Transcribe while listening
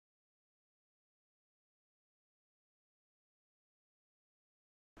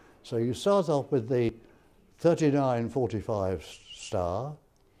So you start off with the 3945 star,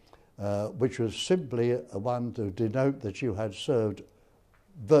 which was simply a one to denote that you had served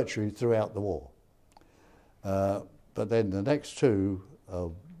virtually throughout the war. But then the next two are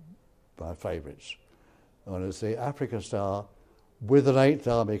my favourites. One is the Africa Star with an 8th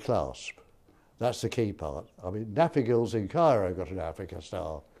Army clasp. That's the key part. I mean, Nafigils in Cairo got an Africa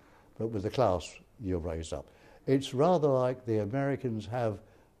Star, but with the clasp you're raised up. It's rather like the Americans had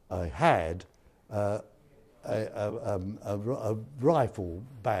a rifle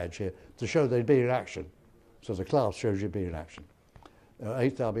badge here to show they'd been in action. So the clasp shows you'd been in action.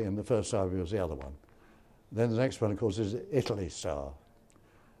 8th Army and the 1st Army was the other one. Then the next one, of course, is Italy Star,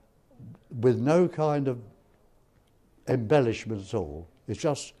 with no kind of embellishment at all. It's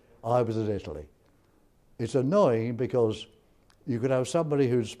just, I was in Italy. It's annoying because you could have somebody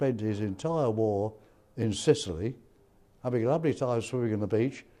who'd spent his entire war in Sicily, having a lovely time swimming on the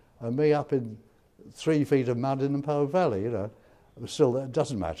beach, and me up in 3 feet of mud in the Po Valley, you know. Still, it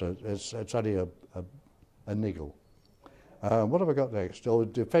doesn't matter. It's only a niggle. What have I got next? Oh,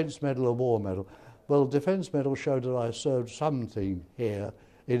 Defence Medal or War Medal. Well, Defence Medal showed that I served something here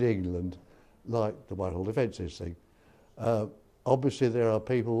in England, like the Whitehall Defences thing. Obviously, there are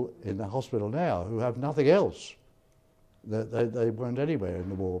people in the hospital now who have nothing else. They weren't anywhere in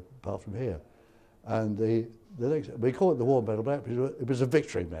the war apart from here. And the next, we call it the War Medal, but it was a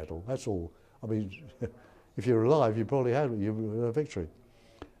victory medal, that's all. I mean, if you're alive, you probably had a victory.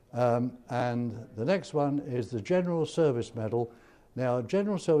 And the next one is the General Service Medal. Now, a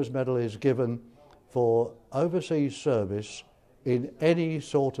General Service Medal is given for overseas service in any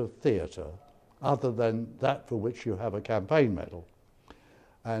sort of theatre other than that for which you have a campaign medal.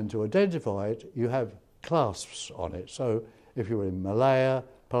 And to identify it, you have clasps on it. So if you're in Malaya,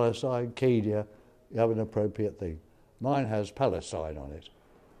 Palestine, Kenya, you have an appropriate thing. Mine has Palestine on it,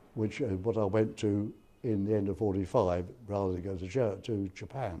 which is what I went to in the end of 45 rather than go to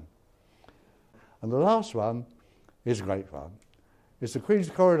Japan. And the last one is a great one. It's the Queen's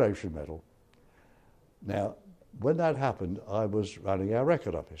Coronation Medal. Now, when that happened, I was running our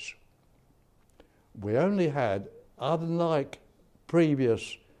record office. We only had, unlike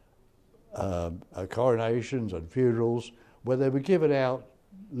previous coronations and funerals, where they were given out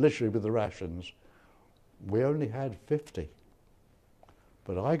literally with the rations, we only had 50.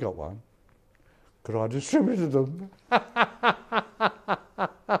 But I got one, because I distributed them.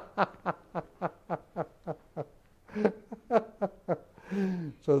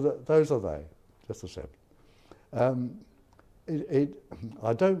 So those are they, just the same.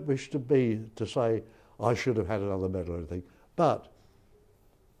 I don't wish to say I should have had another medal or anything, but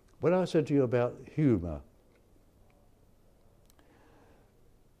when I said to you about humour,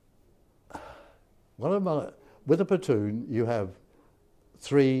 with a platoon you have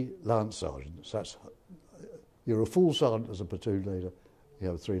 3 lance sergeants. You're a full sergeant as a platoon leader. You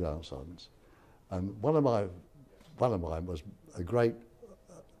have 3 lance sergeants, and one of mine was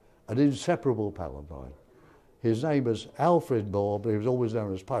an inseparable pal of mine. His name was Alfred Moore, but he was always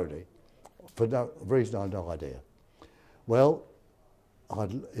known as Pony, for a reason I have no idea. Well,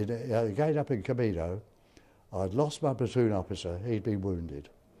 again up in Camino, I'd lost my platoon officer. He'd been wounded,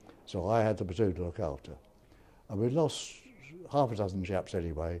 so I had the platoon to look after. And we'd lost half a dozen chaps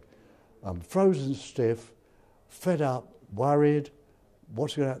anyway. I'm frozen stiff, fed up, worried.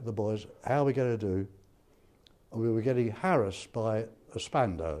 What's going to happen to the boys? How are we going to do? And we were getting harassed by a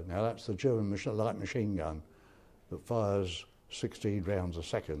Spandau. Now that's the German light machine gun that fires 16 rounds a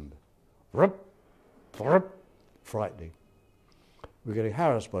second. Rup, rup, frightening. We're getting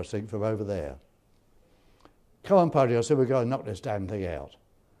harassed by this thing from over there. Come on, Pony, I said, we're going to knock this damn thing out.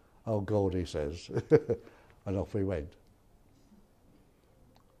 Oh, God, he says. And off we went.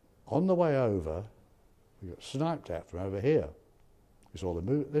 On the way over, we got sniped at from over here. We saw the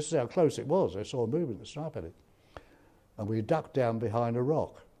move. This is how close it was. I saw a movement to snipe at it. And we ducked down behind a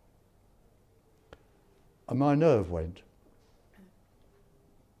rock. And my nerve went,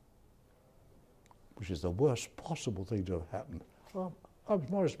 which is the worst possible thing to have happened. Oh, it was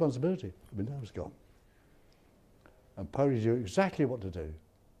my responsibility. My nerve's gone. And Pony knew exactly what to do.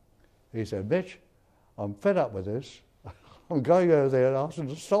 He said, Mitch, I'm fed up with this. I'm going over there and ask them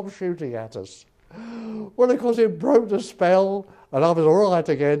to stop shooting at us. Well, of course, it broke the spell, and I was all right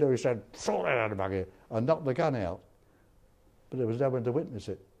again. And he said, sort it out of here, and knocked the gun out. But there was no one to witness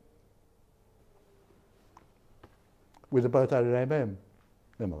it. We'd have both had an MM.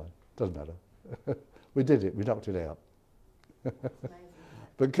 Never mind, doesn't matter. We did it, we knocked it out.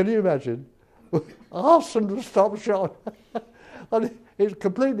 But can you imagine? Ask them to stop shot. And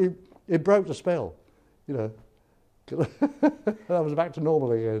it broke the spell, you know. I was back to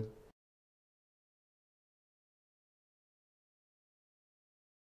normal again.